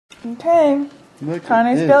Okay. Look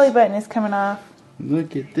Connor's at this. belly button is coming off.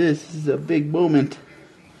 Look at this. This is a big moment.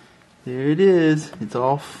 There it is. It's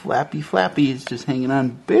all flappy. It's just hanging on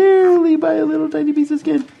barely by a little tiny piece of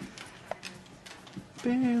skin.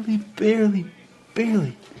 Barely.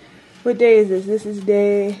 What day is this? This is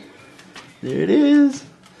day... There it is.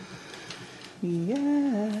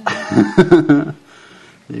 Yeah.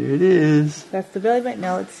 There it is. That's the belly button.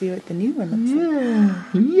 Now let's see what the new one looks like.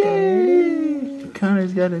 Yeah. Yay.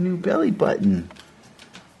 Connor's got a new belly button.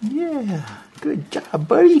 Yeah. Good job,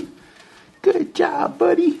 buddy. Dad,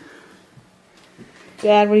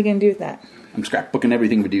 what are you going to do with that? I'm scrapbooking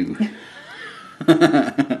everything we do.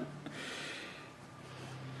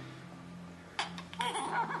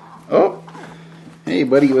 Oh. Hey,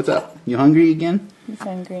 buddy, what's up? You hungry again? He's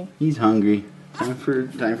hungry. He's hungry. Time for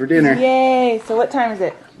dinner. Yay! So what time is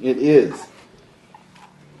it? It is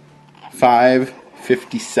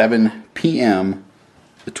 5:57 p.m.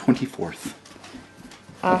 the 24th.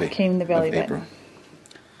 Off came the belly of button. April.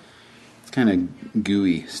 It's kind of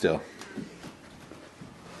gooey still.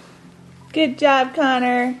 Good job,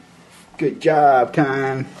 Connor. Good job,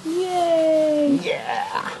 Con. Yay!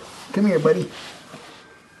 Yeah. Come here, buddy.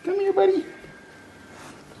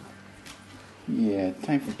 Yeah,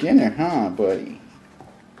 time for dinner, huh, buddy?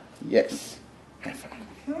 Yes. High five.